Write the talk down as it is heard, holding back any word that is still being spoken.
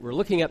We're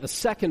looking at the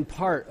second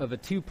part of a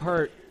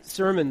two-part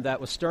sermon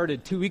that was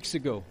started 2 weeks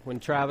ago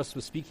when Travis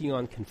was speaking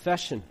on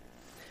confession.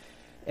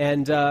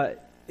 And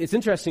it's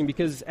interesting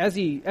because as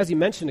he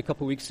mentioned a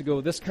couple weeks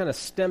ago, this kind of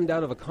stemmed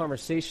out of a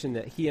conversation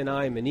that he and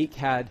I, Monique,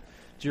 had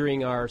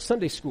during our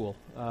Sunday school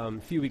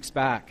a few weeks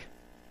back.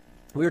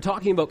 We were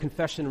talking about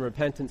confession and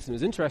repentance, and it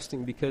was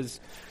interesting because,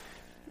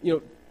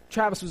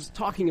 Travis was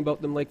talking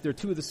about them like they're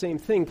two of the same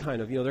thing,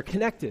 kind of. They're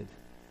connected.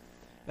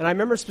 And I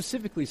remember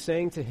specifically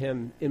saying to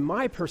him, in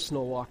my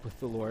personal walk with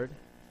the Lord,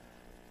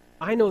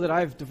 I know that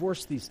I've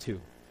divorced these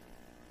two.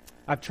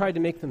 I've tried to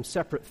make them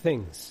separate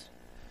things.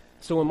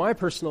 So in my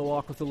personal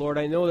walk with the Lord,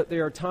 I know that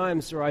there are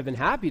times where I've been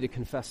happy to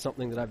confess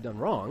something that I've done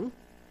wrong,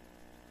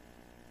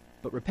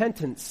 but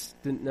repentance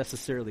didn't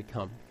necessarily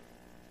come.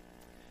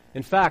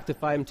 In fact,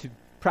 if I'm to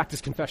practice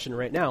confession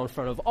right now in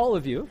front of all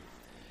of you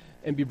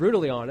and be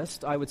brutally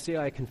honest, I would say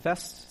I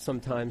confess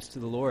sometimes to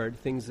the Lord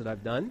things that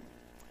I've done,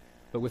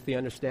 but with the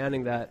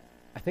understanding that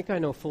I think I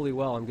know fully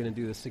well I'm going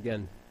to do this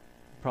again,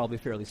 probably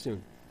fairly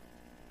soon.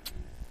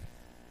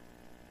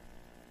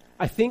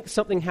 I think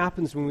something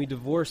happens when we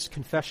divorce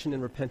confession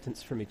and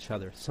repentance from each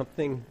other.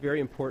 Something very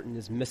important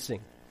is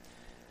missing.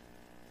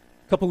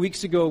 A couple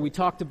weeks ago, we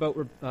talked about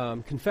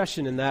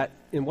confession, in that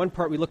in one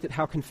part we looked at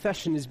how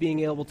confession is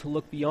being able to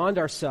look beyond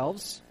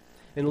ourselves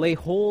and lay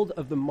hold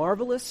of the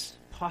marvelous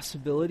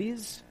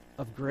possibilities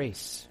of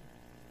grace.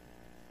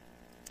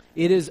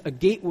 It is a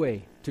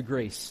gateway to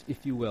grace,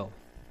 if you will.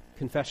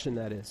 Confession,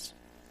 that is.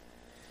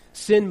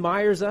 Sin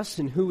mires us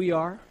in who we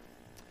are,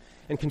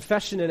 and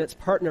confession and its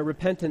partner,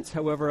 repentance,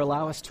 however,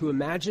 allow us to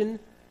imagine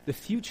the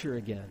future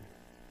again.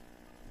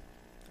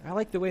 I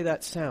like the way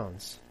that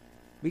sounds.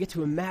 We get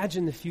to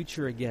imagine the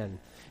future again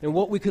and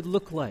what we could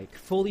look like,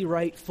 fully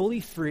right, fully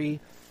free,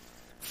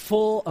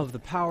 full of the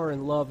power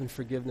and love and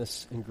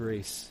forgiveness and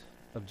grace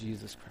of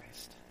Jesus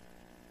Christ.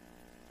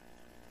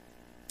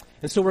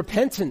 And so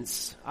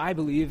repentance, I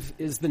believe,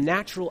 is the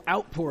natural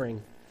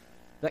outpouring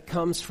that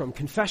comes from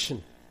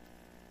confession.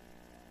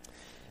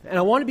 And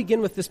I want to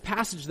begin with this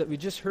passage that we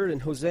just heard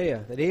in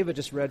Hosea that Ava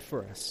just read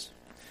for us.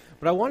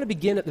 But I want to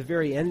begin at the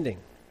very ending,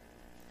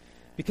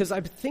 because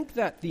I think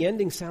that the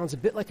ending sounds a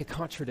bit like a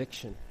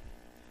contradiction.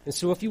 And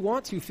so if you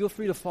want to, feel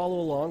free to follow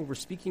along. We're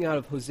speaking out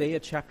of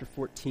Hosea chapter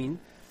 14.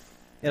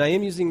 And I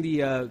am using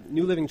the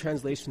New Living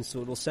Translation,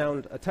 so it'll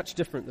sound a touch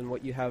different than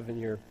what you have in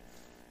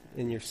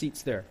your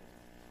seats there.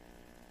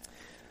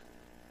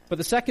 But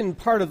the second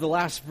part of the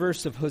last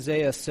verse of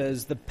Hosea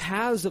says, "The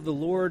paths of the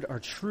Lord are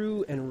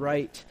true and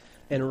right,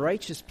 and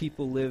righteous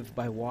people live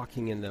by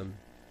walking in them.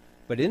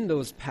 But in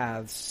those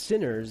paths,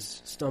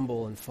 sinners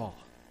stumble and fall."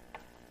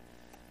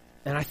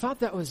 And I thought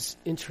that was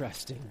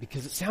interesting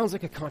because it sounds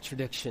like a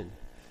contradiction.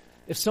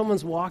 If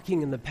someone's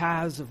walking in the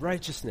paths of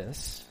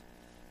righteousness,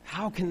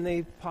 how can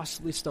they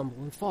possibly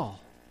stumble and fall?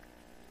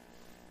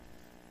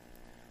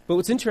 But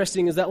what's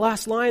interesting is that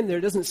last line there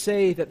doesn't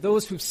say that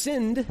those who've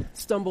sinned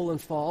stumble and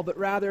fall, but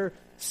rather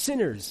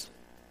sinners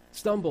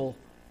stumble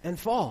and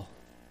fall.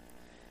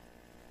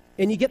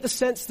 And you get the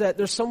sense that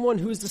there's someone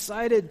who's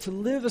decided to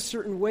live a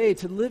certain way,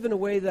 to live in a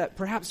way that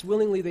perhaps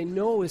willingly they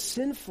know is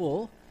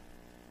sinful,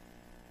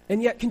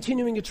 and yet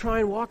continuing to try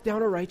and walk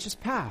down a righteous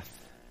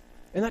path.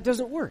 And that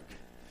doesn't work.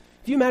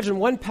 If you imagine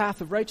one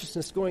path of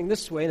righteousness going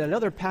this way and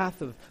another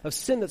path of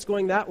sin that's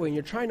going that way, and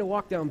you're trying to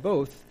walk down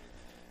both,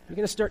 you're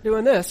going to start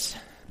doing this,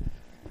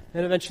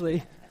 and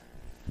eventually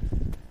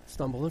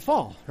stumble and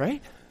fall,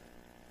 right?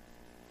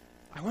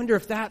 I wonder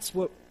if that's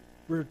what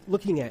we're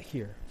looking at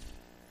here.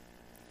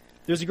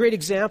 There's a great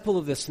example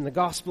of this in the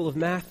Gospel of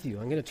Matthew.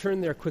 I'm going to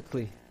turn there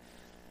quickly.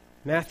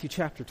 Matthew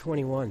chapter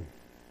 21.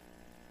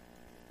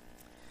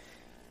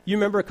 You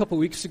remember a couple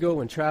weeks ago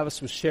when Travis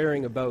was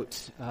sharing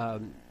about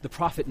the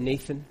prophet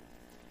Nathan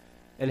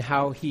and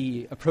how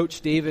he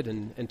approached David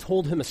and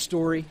told him a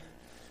story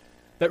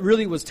that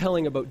really was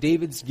telling about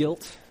David's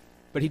guilt,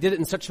 but he did it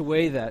in such a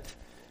way that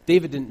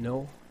David didn't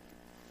know.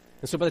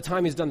 And so by the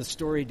time he's done the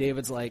story,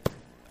 David's like,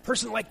 "A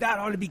person like that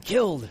ought to be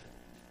killed."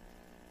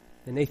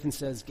 And Nathan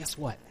says, "Guess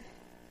what?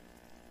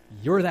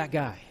 You're that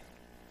guy."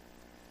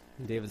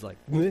 And David's like,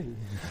 "Meh."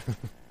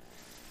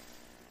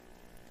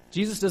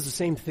 Jesus does the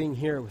same thing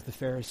here with the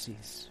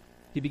Pharisees.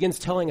 He begins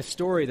telling a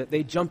story that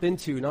they jump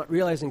into, not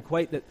realizing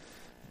quite that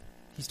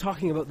he's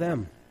talking about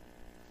them.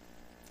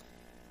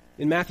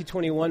 In Matthew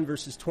 21,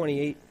 verses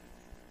 28,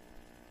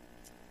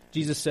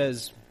 Jesus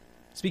says,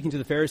 speaking to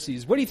the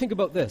Pharisees, "What do you think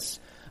about this?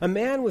 A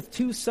man with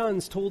 2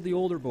 sons told the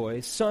older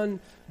boy, 'Son,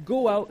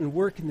 go out and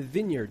work in the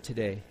vineyard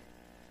today.'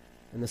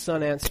 And the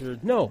son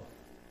answered, 'No,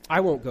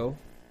 I won't go.'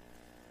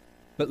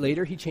 But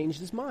later he changed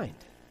his mind,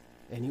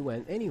 and he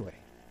went anyway.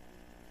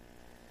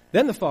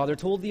 Then the father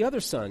told the other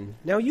son,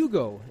 'Now you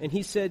go.' And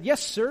he said,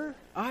 'Yes, sir,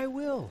 I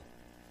will.'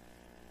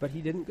 But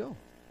he didn't go.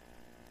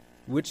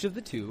 Which of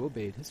the two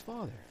obeyed his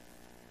father?"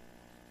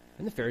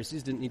 And the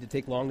Pharisees didn't need to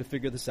take long to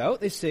figure this out.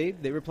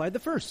 They replied, "The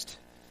first."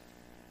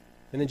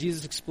 And then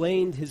Jesus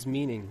explained his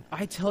meaning.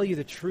 "I tell you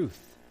the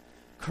truth.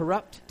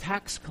 Corrupt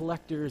tax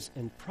collectors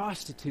and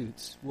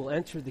prostitutes will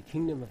enter the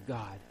kingdom of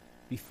God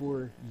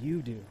before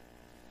you do."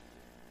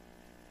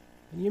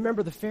 And you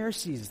remember the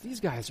Pharisees. These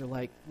guys are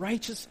like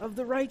righteous of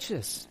the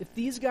righteous. If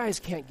these guys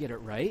can't get it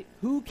right,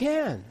 who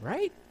can,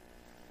 right?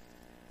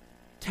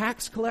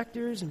 Tax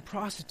collectors and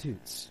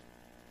prostitutes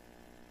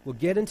will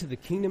get into the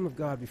kingdom of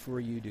God before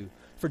you do.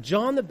 For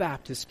John the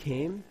Baptist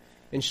came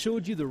and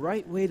showed you the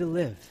right way to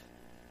live,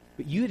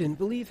 but you didn't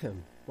believe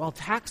him, while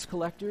tax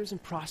collectors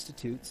and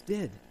prostitutes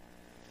did.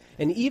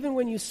 And even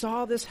when you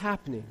saw this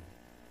happening,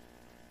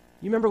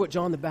 you remember what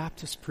John the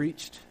Baptist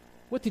preached?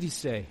 What did he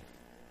say?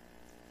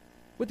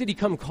 What did he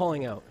come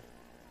calling out?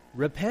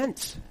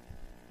 Repent.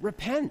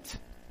 Repent.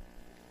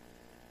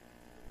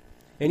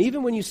 And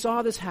even when you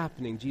saw this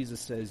happening, Jesus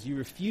says, you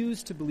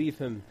refused to believe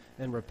him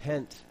and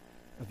repent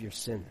of your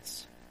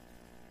sins.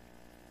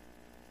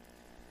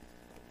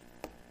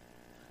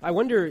 I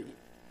wonder,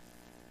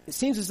 it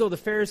seems as though the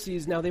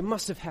Pharisees, now they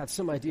must have had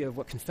some idea of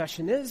what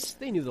confession is.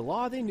 They knew the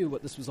law. They knew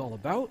what this was all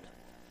about.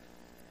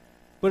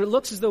 But it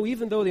looks as though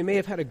even though they may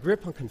have had a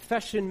grip on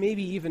confession,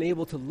 maybe even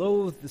able to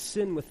loathe the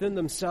sin within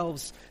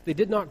themselves, they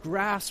did not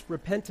grasp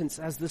repentance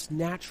as this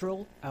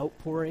natural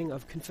outpouring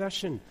of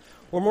confession.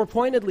 Or more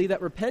pointedly,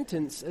 that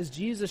repentance, as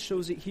Jesus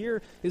shows it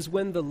here, is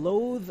when the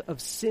loathe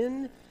of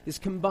sin is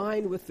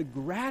combined with the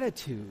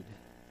gratitude,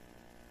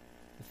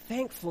 the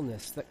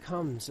thankfulness that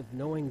comes of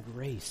knowing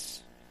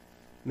grace,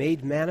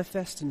 made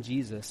manifest in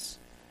Jesus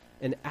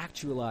and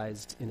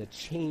actualized in a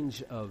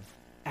change of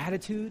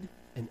attitude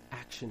and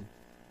action.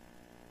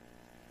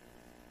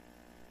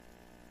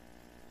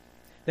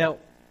 Now,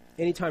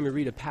 anytime you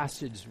read a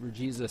passage where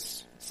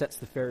Jesus sets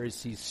the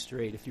Pharisees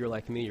straight, if you're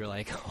like me, you're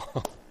like,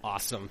 oh,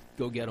 awesome,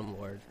 go get them,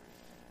 Lord.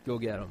 Go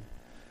get them.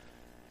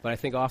 But I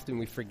think often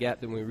we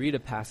forget that when we read a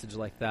passage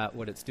like that,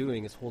 what it's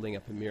doing is holding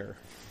up a mirror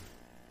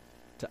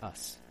to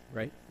us,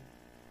 right?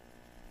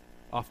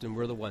 Often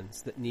we're the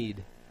ones that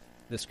need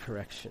this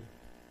correction.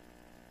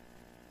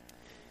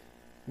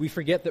 We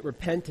forget that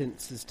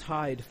repentance is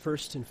tied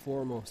first and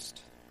foremost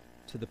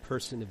to the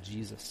person of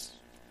Jesus.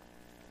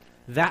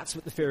 That's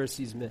what the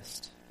Pharisees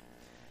missed.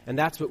 And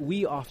that's what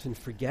we often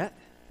forget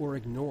or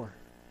ignore.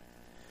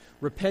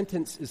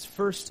 Repentance is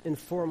first and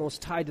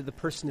foremost tied to the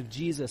person of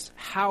Jesus,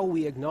 how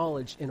we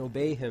acknowledge and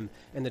obey him,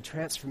 and the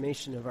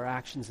transformation of our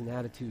actions and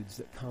attitudes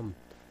that come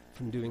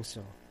from doing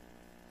so.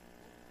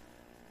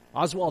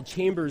 Oswald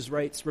Chambers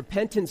writes,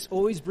 repentance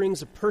always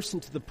brings a person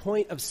to the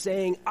point of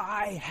saying,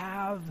 I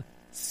have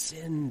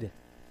sinned.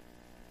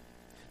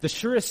 The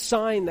surest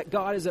sign that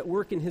God is at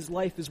work in his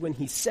life is when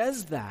he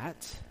says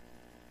that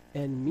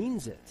and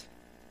means it.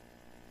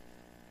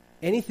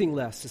 Anything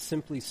less is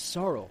simply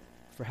sorrow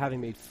for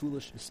having made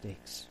foolish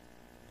mistakes,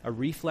 a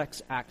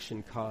reflex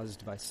action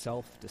caused by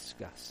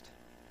self-disgust.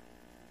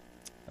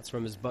 That's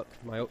from his book,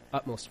 My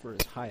Utmost for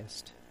His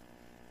Highest.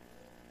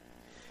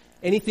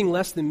 Anything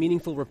less than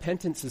meaningful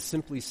repentance is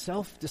simply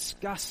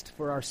self-disgust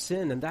for our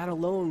sin, and that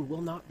alone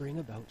will not bring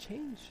about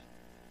change.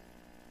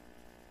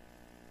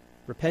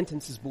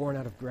 Repentance is born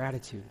out of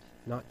gratitude,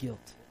 not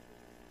guilt.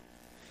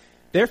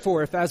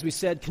 Therefore, if, as we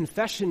said,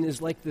 confession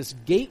is like this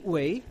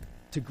gateway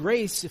to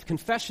grace, if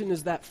confession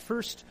is that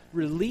first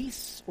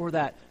release or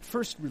that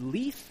first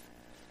relief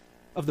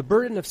of the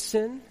burden of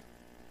sin,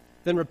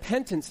 then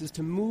repentance is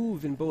to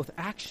move in both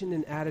action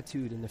and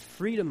attitude in the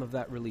freedom of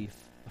that relief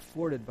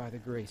afforded by the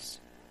grace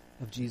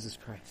of Jesus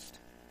Christ.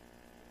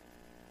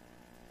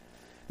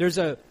 There's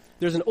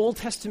an Old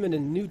Testament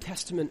and New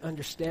Testament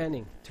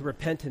understanding to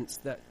repentance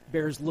that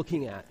bears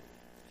looking at.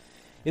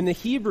 In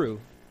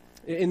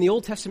the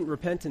Old Testament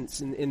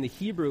repentance, in the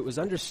Hebrew, it was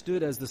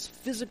understood as this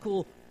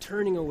physical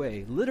turning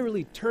away,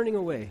 literally turning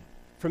away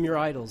from your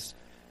idols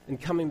and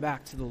coming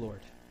back to the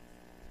Lord.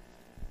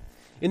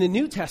 In the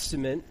New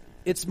Testament,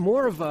 it's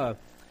more of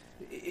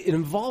it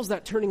involves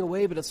that turning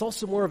away, but it's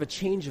also more of a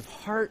change of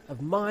heart,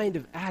 of mind,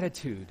 of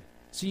attitude.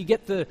 So you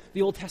get the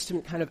Old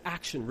Testament kind of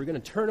action. We're going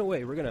to turn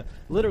away. We're going to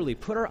literally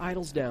put our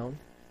idols down.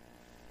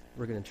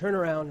 We're going to turn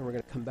around and we're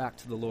going to come back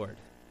to the Lord.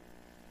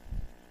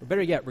 Or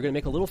better yet, we're going to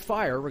make a little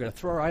fire, we're going to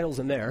throw our idols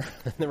in there,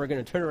 and then we're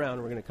going to turn around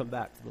and we're going to come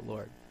back to the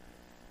Lord.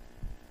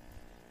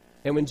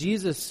 And when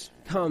Jesus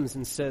comes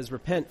and says,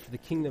 repent, for the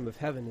kingdom of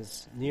heaven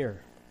is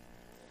near,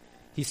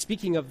 he's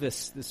speaking of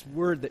this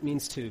word that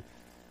means to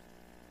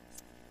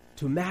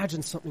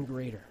imagine something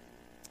greater,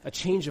 a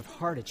change of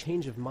heart, a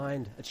change of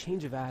mind, a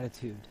change of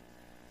attitude,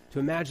 to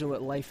imagine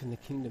what life in the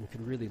kingdom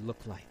could really look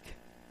like.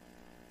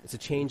 It's a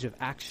change of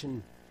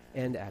action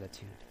and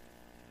attitude.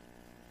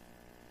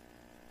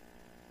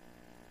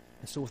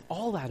 And so with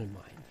all that in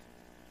mind,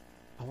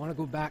 I want to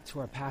go back to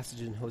our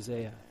passage in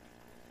Hosea.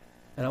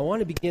 And I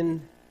want to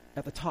begin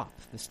at the top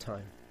this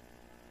time.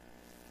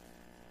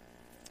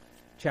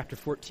 Chapter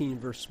 14,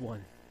 verse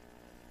 1.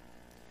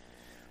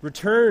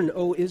 Return,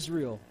 O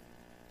Israel,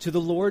 to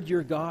the Lord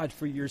your God,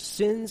 for your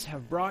sins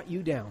have brought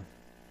you down.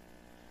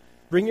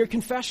 Bring your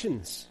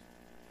confessions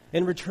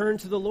and return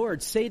to the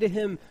Lord. Say to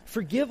him,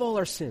 forgive all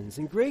our sins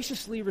and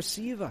graciously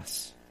receive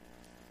us,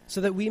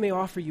 so that we may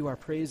offer you our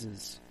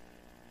praises.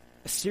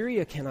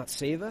 Assyria cannot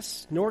save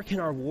us, nor can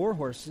our war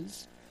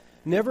horses.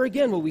 Never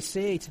again will we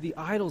say to the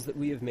idols that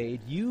we have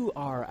made, you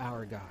are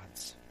our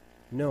gods.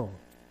 No,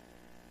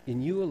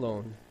 in you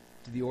alone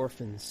to the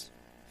orphans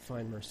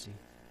find mercy.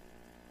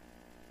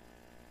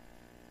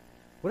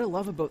 What I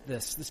love about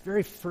this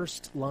very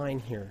first line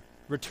here,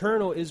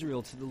 return, O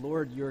Israel, to the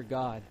Lord your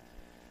God,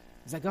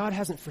 is that God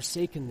hasn't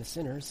forsaken the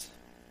sinners.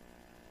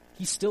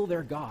 He's still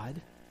their God.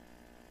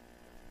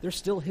 They're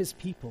still his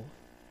people.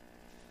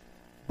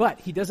 But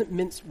he doesn't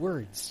mince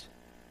words.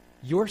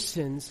 Your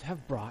sins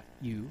have brought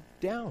you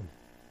down.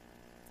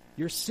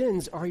 Your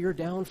sins are your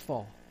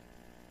downfall.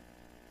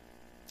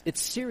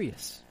 It's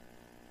serious.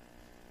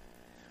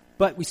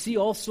 But we see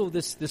also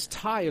this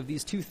tie of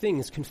these two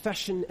things,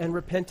 confession and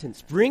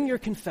repentance. Bring your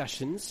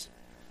confessions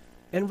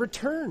and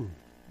return.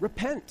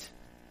 Repent.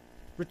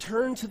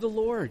 Return to the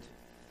Lord.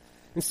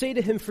 And say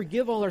to him,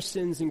 forgive all our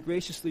sins and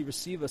graciously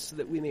receive us so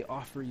that we may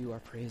offer you our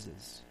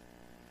praises.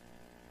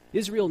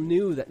 Israel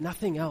knew that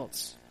nothing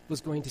else was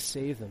going to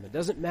save them. It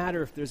doesn't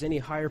matter if there's any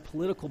higher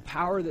political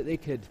power that they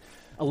could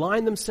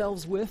align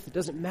themselves with. It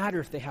doesn't matter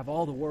if they have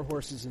all the war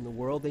horses in the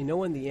world. They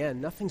know in the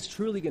end nothing's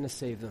truly going to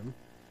save them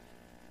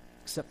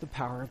except the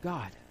power of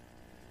God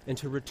and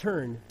to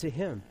return to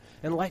him.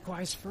 And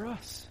likewise for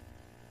us.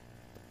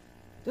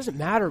 It doesn't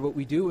matter what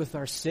we do with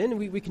our sin.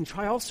 We can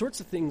try all sorts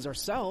of things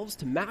ourselves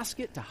to mask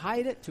it, to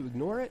hide it, to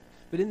ignore it.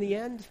 But in the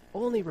end,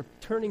 only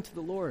returning to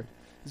the Lord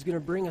is going to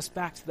bring us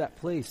back to that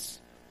place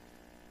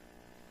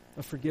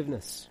of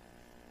forgiveness.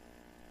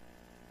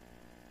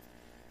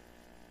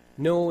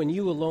 No, and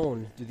you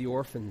alone do the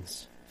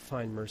orphans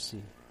find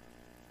mercy.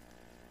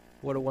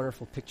 What a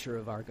wonderful picture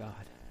of our God.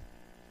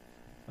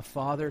 A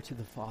father to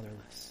the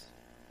fatherless.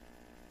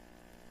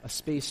 A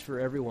space for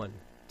everyone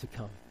to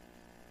come.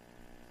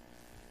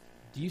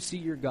 Do you see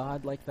your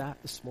God like that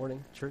this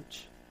morning,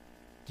 church?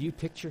 Do you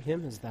picture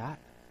him as that?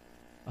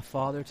 A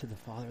father to the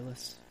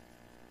fatherless?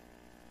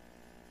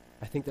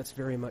 I think that's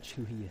very much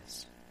who he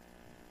is.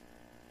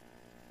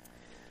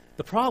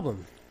 The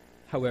problem,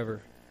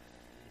 however,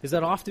 is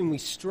that often we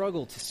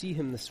struggle to see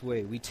him this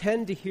way. We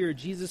tend to hear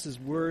Jesus'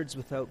 words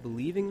without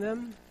believing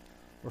them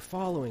or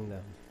following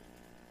them.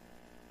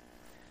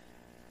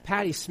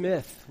 Patti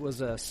Smith was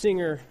a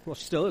singer, well,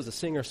 she still is a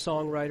singer,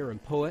 songwriter,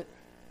 and poet,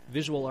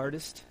 visual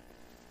artist.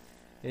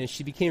 And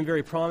she became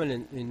very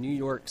prominent in New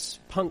York's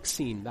punk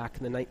scene back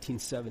in the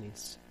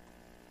 1970s.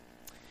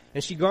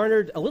 And she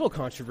garnered a little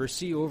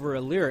controversy over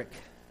a lyric,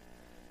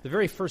 the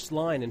very first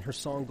line in her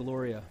song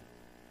Gloria.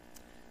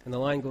 And the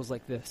line goes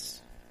like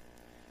this: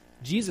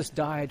 Jesus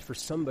died for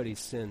somebody's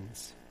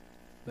sins,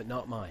 but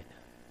not mine.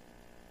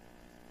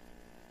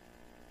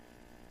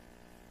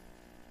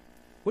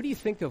 What do you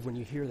think of when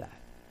you hear that?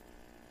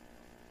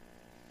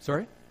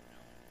 Sorry?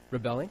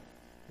 Rebelling?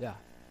 Yeah.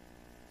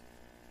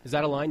 Is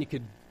that a line you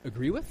could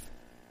agree with?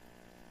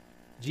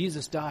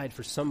 Jesus died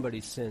for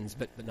somebody's sins,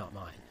 but not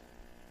mine.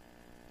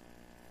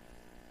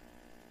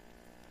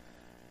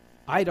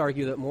 I'd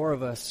argue that more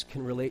of us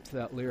can relate to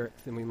that lyric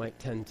than we might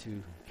tend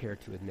to care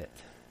to admit.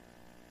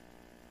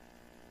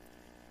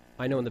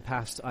 I know in the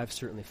past I've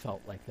certainly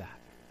felt like that.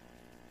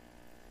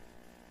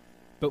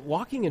 But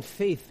walking in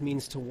faith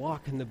means to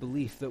walk in the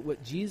belief that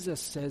what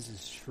Jesus says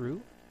is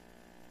true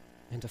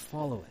and to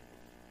follow it.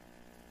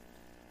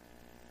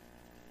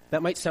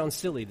 That might sound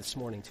silly this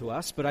morning to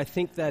us, but I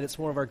think that it's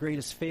one of our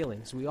greatest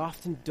failings. We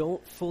often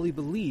don't fully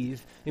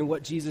believe in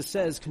what Jesus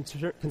says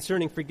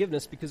concerning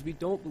forgiveness because we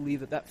don't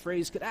believe that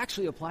phrase could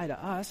actually apply to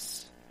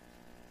us.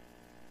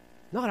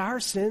 Not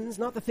our sins,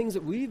 not the things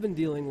that we've been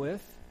dealing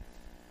with.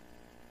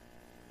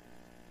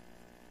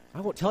 I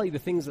won't tell you the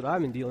things that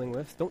I've been dealing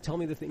with. Don't tell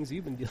me the things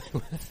you've been dealing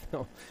with.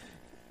 No.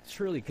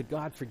 Surely, could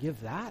God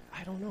forgive that?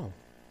 I don't know.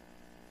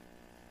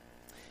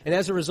 And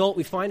as a result,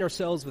 we find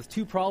ourselves with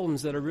two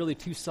problems that are really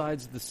two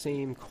sides of the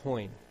same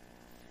coin.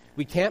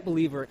 We can't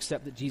believe or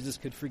accept that Jesus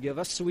could forgive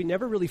us, so we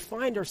never really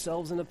find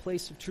ourselves in a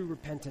place of true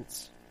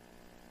repentance.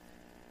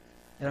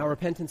 And our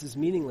repentance is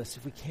meaningless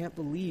if we can't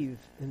believe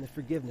in the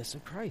forgiveness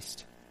of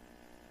Christ.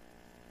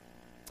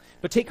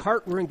 But take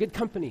heart, we're in good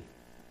company.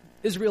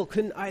 Israel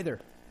couldn't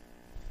either.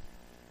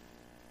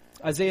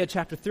 Isaiah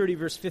chapter 30,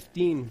 verse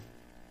 15,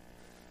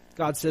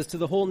 God says to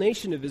the whole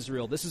nation of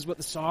Israel, this is what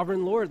the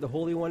sovereign Lord, the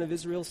Holy One of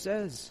Israel,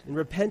 says: in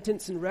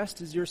repentance and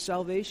rest is your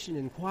salvation,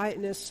 in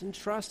quietness and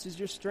trust is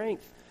your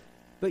strength,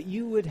 but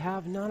you would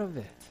have none of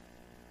it.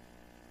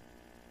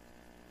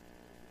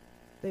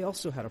 They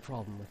also had a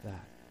problem with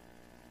that.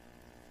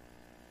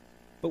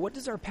 But what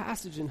does our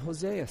passage in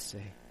Hosea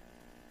say?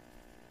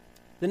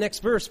 The next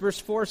verse, verse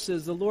 4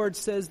 says, the Lord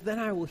says, then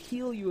I will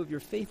heal you of your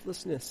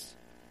faithlessness.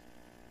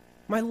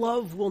 My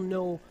love will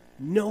know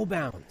no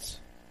bounds,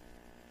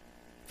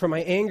 for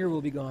my anger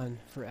will be gone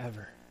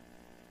forever.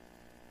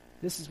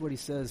 This is what he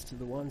says to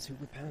the ones who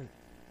repent.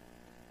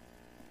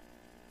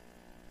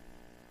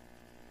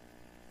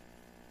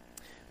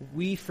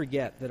 We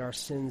forget that our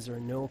sins are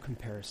no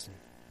comparison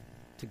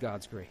to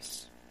God's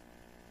grace.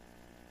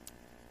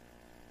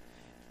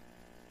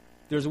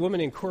 There's a woman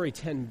named Corrie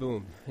ten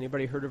Boom.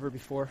 Anybody heard of her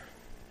before?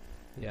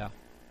 Yeah.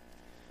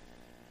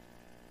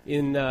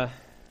 During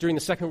the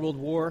Second World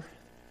War,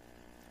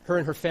 her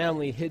and her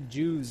family hid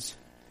Jews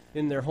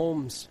in their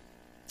home,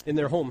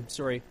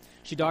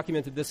 She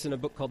documented this in a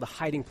book called The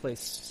Hiding Place.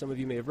 Some of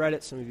you may have read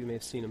it. Some of you may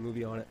have seen a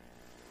movie on it.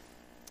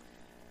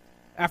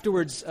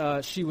 Afterwards,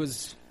 she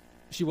was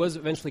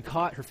eventually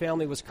caught. Her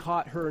family was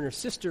caught. Her and her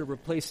sister were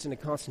placed in a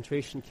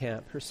concentration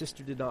camp. Her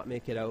sister did not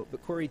make it out,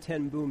 but Corrie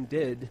ten Boom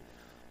did,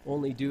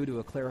 only due to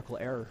a clerical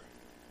error.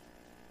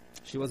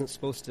 She wasn't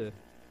supposed to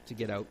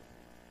get out.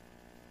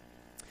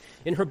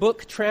 In her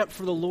book, Tramp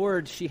for the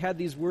Lord, she had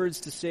these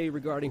words to say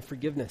regarding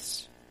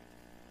forgiveness.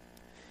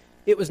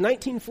 It was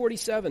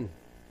 1947.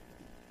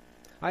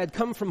 I had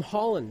come from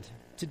Holland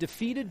to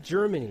defeated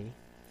Germany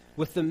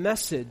with the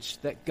message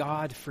that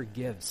God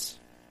forgives.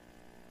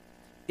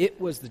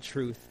 It was the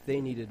truth they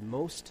needed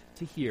most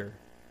to hear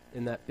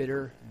in that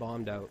bitter,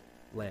 bombed-out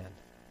land.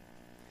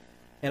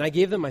 And I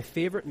gave them my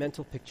favorite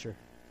mental picture.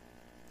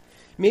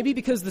 Maybe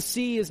because the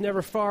sea is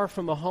never far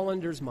from a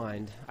Hollander's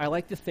mind, I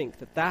like to think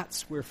that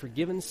that's where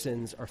forgiven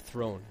sins are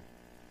thrown.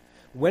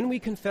 When we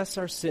confess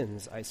our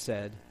sins, I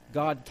said,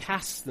 God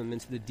casts them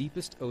into the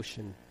deepest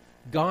ocean,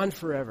 gone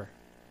forever.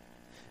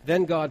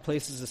 Then God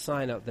places a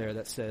sign out there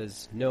that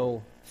says,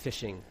 no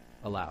fishing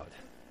allowed.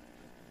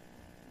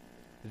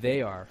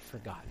 They are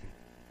forgotten.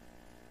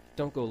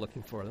 Don't go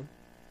looking for them.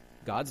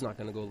 God's not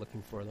going to go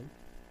looking for them.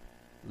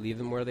 Leave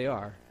them where they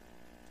are.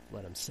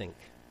 Let them sink.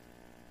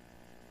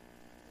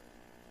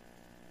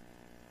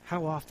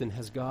 How often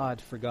has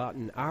God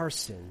forgotten our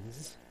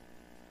sins,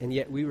 and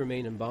yet we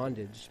remain in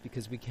bondage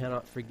because we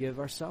cannot forgive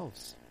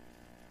ourselves?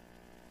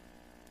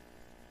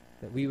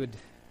 That we would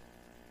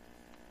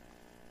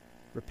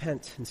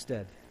repent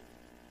instead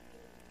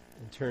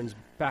and turn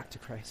back to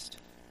Christ.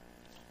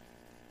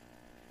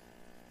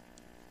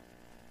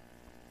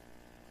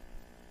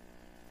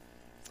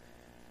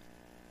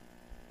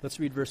 Let's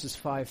read verses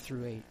 5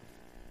 through 8.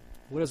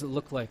 What does it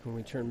look like when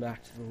we turn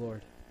back to the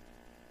Lord?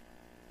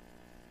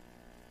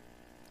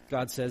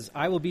 God says,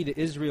 I will be to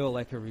Israel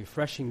like a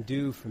refreshing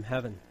dew from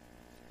heaven.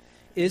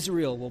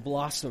 Israel will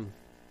blossom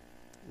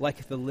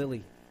like the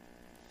lily.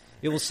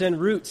 It will send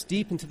roots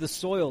deep into the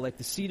soil like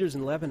the cedars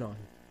in Lebanon.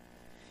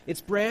 Its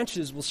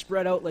branches will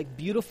spread out like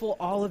beautiful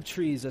olive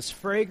trees, as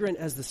fragrant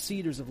as the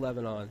cedars of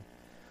Lebanon.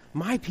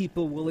 My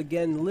people will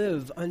again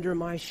live under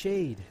my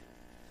shade.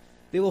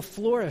 They will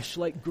flourish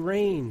like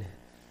grain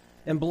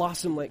and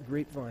blossom like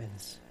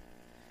grapevines.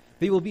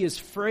 They will be as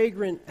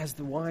fragrant as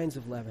the wines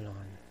of Lebanon.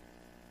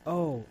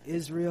 Oh,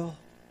 Israel,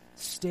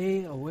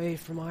 stay away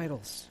from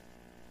idols.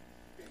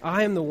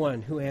 I am the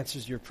one who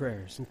answers your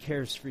prayers and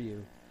cares for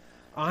you.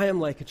 I am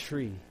like a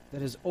tree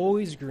that is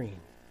always green.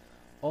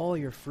 All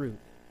your fruit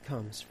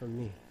comes from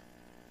me.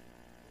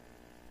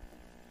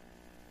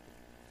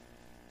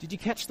 Did you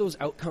catch those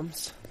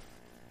outcomes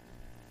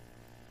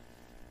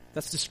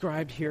that's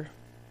described here?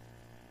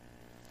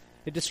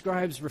 It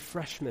describes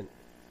refreshment,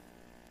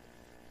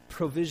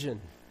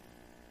 provision,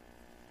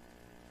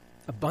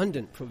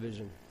 abundant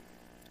provision,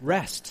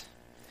 rest,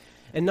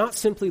 and not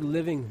simply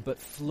living but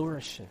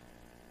flourishing.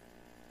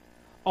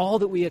 All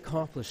that we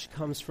accomplish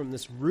comes from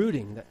this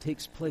rooting that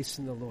takes place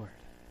in the Lord.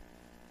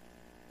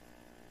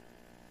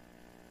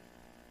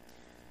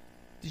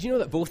 Did you know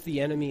that both the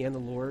enemy and the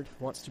Lord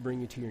wants to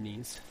bring you to your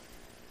knees?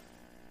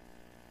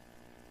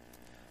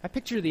 I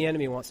picture the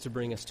enemy wants to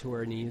bring us to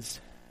our knees,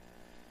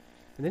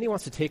 and then he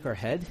wants to take our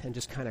head and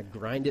just kind of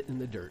grind it in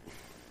the dirt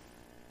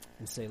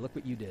and say, look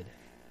what you did.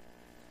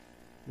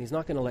 And he's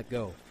not going to let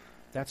go.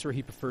 That's where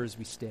he prefers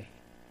we stay.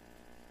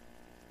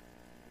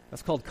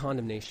 That's called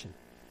condemnation.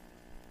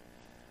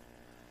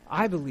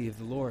 I believe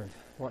the Lord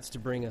wants to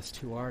bring us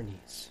to our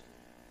knees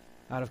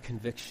out of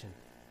conviction,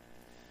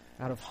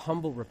 out of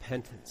humble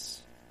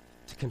repentance,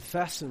 to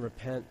confess and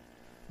repent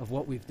of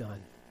what we've done.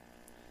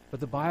 But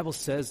the Bible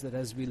says that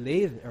as we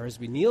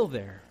kneel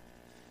there,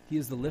 he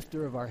is the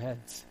lifter of our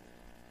heads.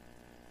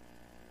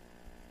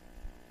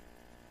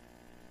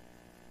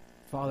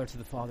 Father to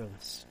the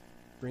fatherless,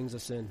 brings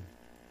us in,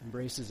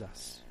 embraces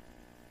us.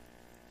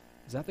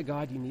 Is that the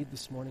God you need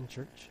this morning,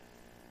 church?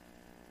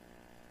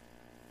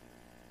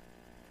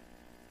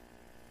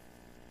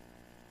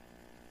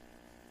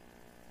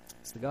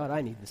 It's the God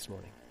I need this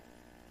morning.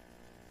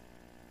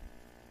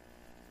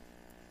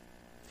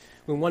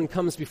 When one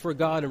comes before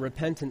God in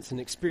repentance and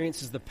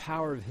experiences the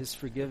power of his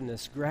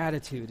forgiveness,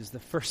 gratitude is the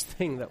first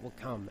thing that will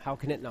come. How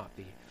can it not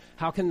be?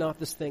 How can not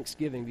this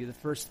Thanksgiving be the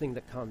first thing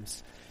that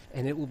comes?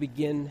 And it will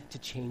begin to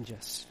change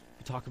us.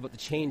 We talk about the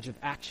change of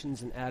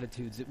actions and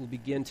attitudes. It will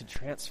begin to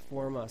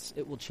transform us.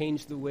 It will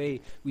change the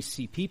way we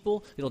see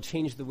people. It'll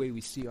change the way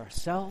we see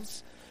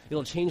ourselves.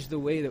 It'll change the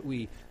way that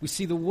we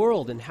see the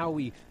world and how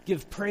we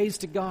give praise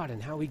to God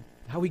and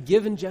how we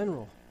give in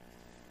general.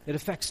 It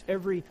affects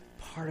every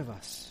part of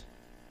us.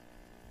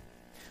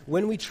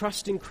 When we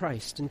trust in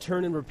Christ and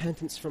turn in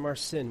repentance from our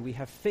sin, we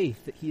have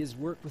faith that he has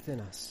worked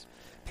within us,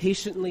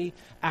 patiently,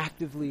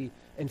 actively,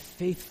 and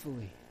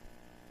faithfully.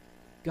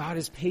 God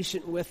is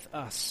patient with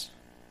us.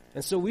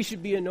 And so we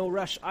should be in no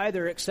rush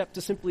either, except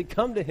to simply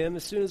come to him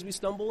as soon as we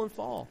stumble and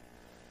fall,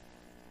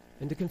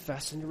 and to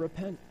confess and to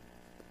repent.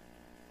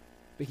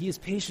 But he is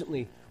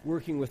patiently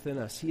working within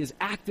us. He is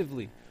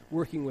actively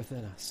working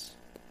within us.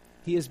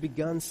 He has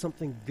begun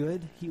something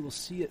good. He will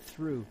see it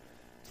through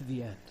to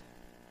the end.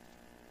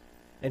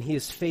 And he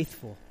is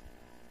faithful.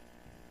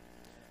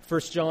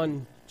 1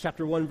 John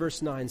chapter 1,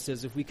 verse 9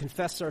 says, if we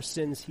confess our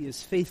sins, he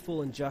is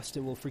faithful and just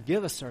and will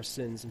forgive us our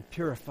sins and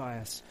purify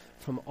us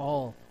from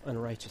all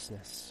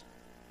unrighteousness.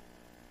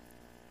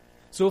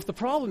 So if the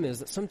problem is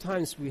that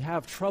sometimes we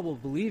have trouble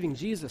believing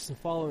Jesus and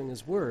following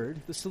his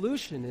word, the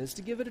solution is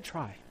to give it a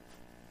try.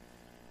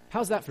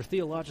 How's that for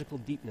theological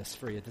deepness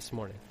for you this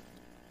morning?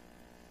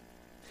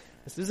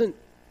 This isn't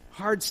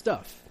hard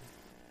stuff.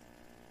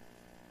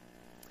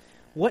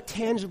 What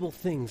tangible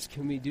things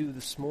can we do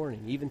this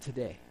morning, even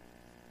today,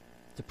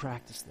 to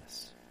practice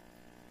this?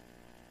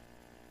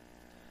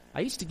 I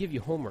used to give you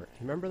homework.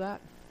 Remember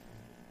that?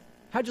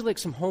 How'd you like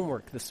some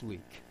homework this week?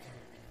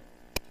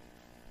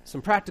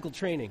 Some practical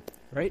training,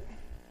 right?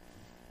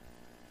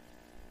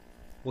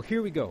 Well,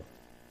 here we go.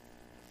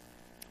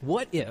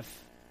 What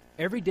if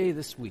every day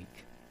this week,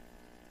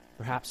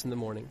 perhaps in the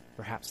morning,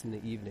 perhaps in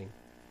the evening,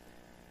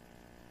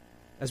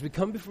 as we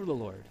come before the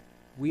Lord,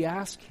 we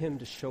ask him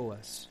to show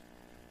us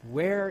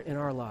where in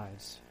our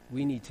lives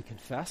we need to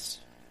confess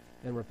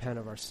and repent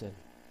of our sin?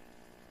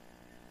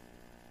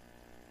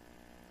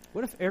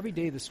 What if every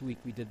day this week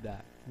we did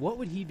that? What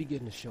would he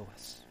begin to show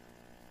us?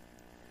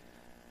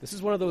 This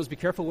is one of those be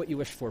careful what you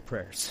wish for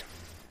prayers,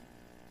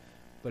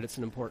 but it's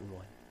an important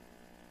one.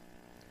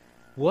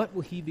 What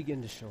will he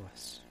begin to show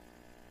us?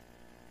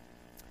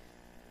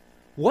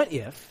 What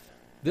if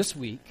this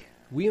week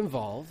we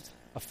involved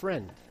a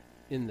friend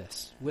in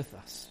this with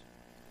us?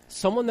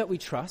 Someone that we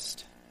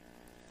trust,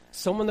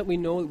 someone that we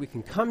know that we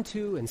can come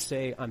to and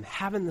say, I'm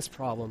having this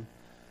problem.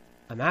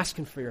 I'm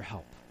asking for your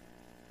help.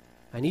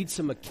 I need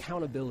some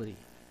accountability.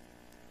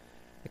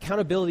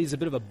 Accountability is a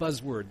bit of a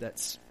buzzword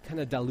that's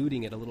kind of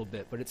diluting it a little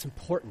bit, but it's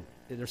important.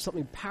 There's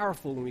something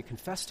powerful when we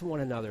confess to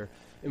one another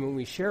and when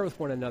we share with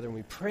one another and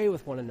we pray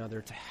with one another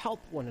to help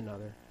one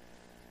another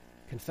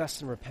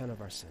confess and repent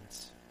of our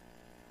sins.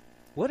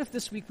 What if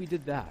this week we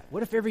did that?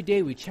 What if every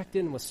day we checked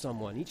in with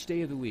someone, each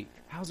day of the week?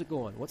 How's it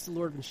going? What's the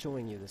Lord been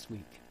showing you this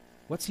week?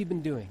 What's he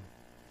been doing?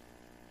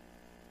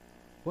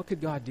 What could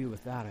God do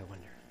with that, I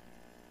wonder?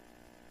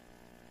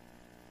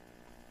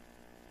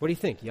 What do you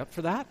think? You up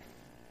for that?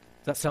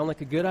 Does that sound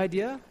like a good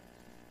idea?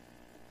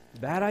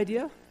 Bad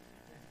idea?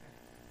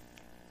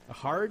 A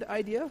hard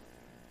idea?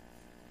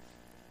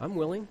 I'm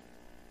willing.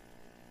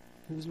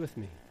 Who's with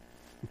me?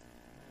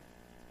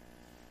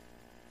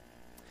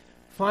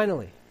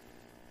 Finally,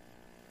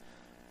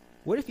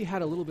 what if you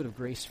had a little bit of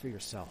grace for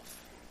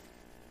yourself?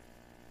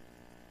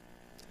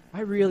 I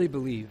really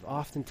believe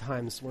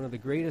oftentimes one of the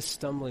greatest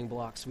stumbling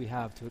blocks we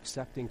have to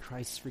accepting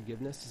Christ's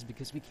forgiveness is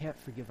because we can't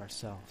forgive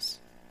ourselves.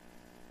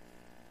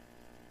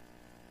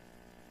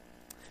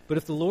 But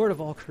if the Lord of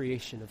all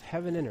creation, of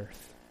heaven and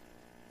earth,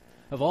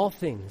 of all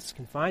things,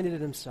 can find it in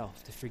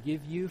himself to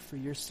forgive you for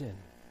your sin,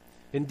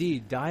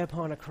 indeed, die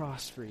upon a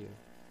cross for you,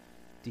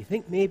 do you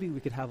think maybe we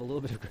could have a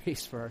little bit of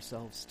grace for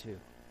ourselves too?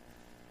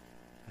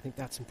 I think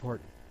that's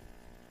important.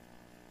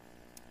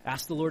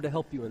 Ask the Lord to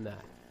help you in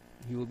that.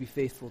 He will be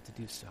faithful to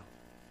do so.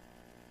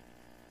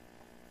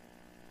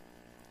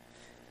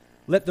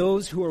 Let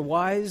those who are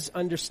wise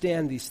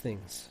understand these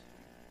things.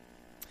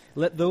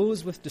 Let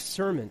those with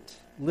discernment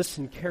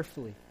listen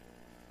carefully.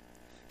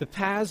 The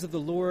paths of the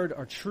Lord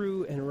are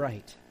true and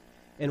right,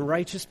 and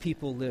righteous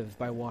people live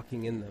by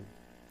walking in them.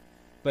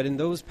 But in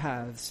those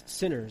paths,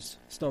 sinners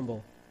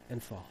stumble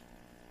and fall.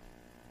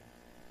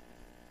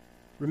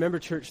 Remember,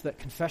 church, that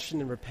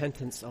confession and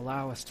repentance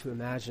allow us to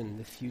imagine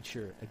the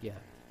future again.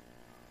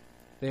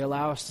 They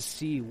allow us to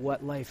see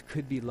what life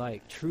could be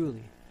like,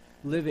 truly,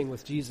 living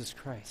with Jesus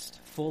Christ,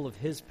 full of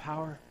his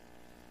power,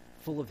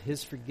 full of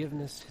his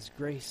forgiveness, his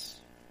grace.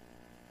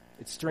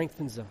 It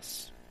strengthens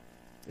us.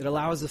 It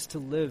allows us to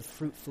live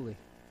fruitfully.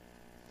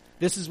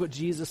 This is what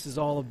Jesus is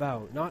all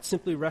about, not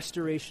simply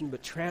restoration,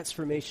 but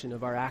transformation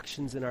of our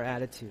actions and our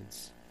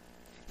attitudes.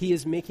 He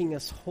is making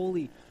us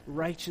holy,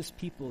 righteous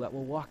people that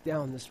will walk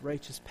down this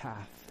righteous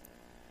path.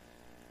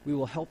 We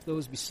will help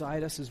those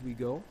beside us as we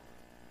go,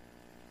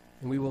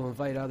 and we will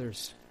invite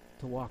others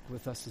to walk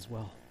with us as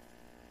well.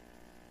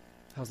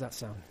 How's that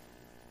sound?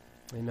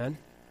 Amen?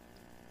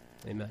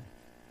 Amen.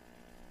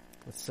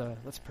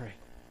 Let's pray.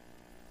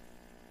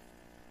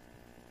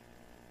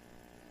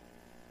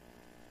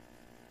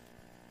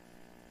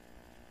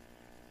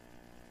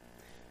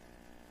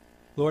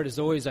 Lord, as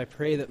always, I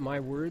pray that my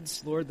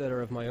words, Lord, that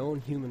are of my own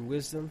human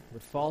wisdom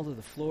would fall to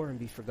the floor and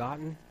be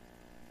forgotten.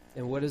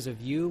 And what is of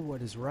you,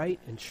 what is right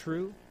and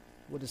true,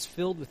 what is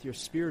filled with your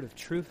spirit of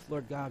truth,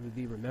 Lord God, would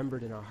be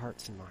remembered in our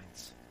hearts and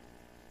minds.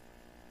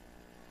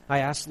 I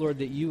ask, Lord,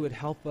 that you would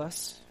help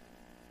us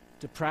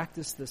to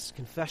practice this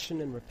confession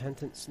and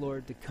repentance,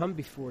 Lord, to come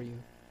before you,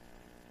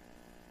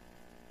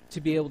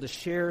 to be able to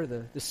share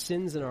the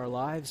sins in our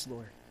lives,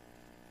 Lord,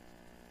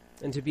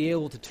 and to be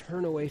able to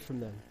turn away from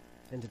them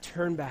and to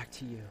turn back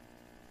to you,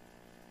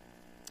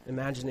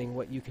 imagining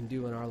what you can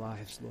do in our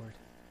lives, Lord,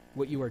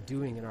 what you are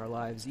doing in our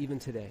lives even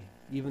today,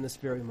 even this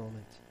very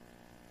moment.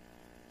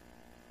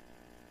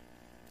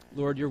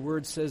 Lord, your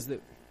word says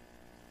that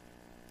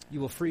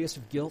you will free us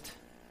of guilt,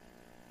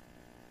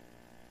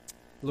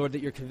 Lord,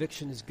 that your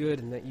conviction is good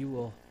and that you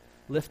will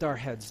lift our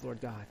heads,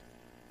 Lord God,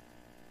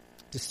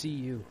 to see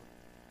you,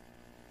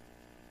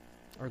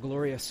 our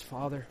glorious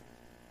Father,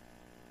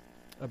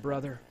 a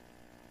brother,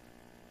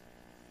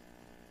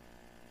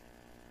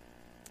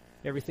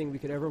 everything we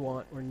could ever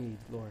want or need,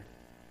 Lord,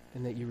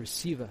 and that you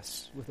receive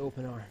us with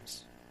open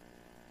arms.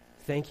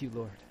 Thank you,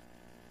 Lord.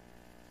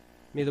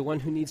 May the one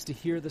who needs to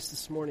hear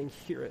this morning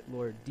hear it,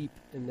 Lord, deep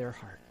in their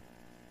heart.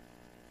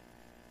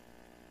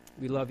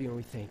 We love you and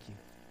we thank you.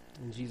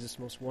 In Jesus'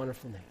 most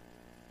wonderful name,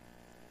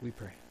 we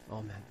pray.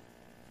 Amen.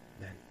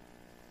 Amen.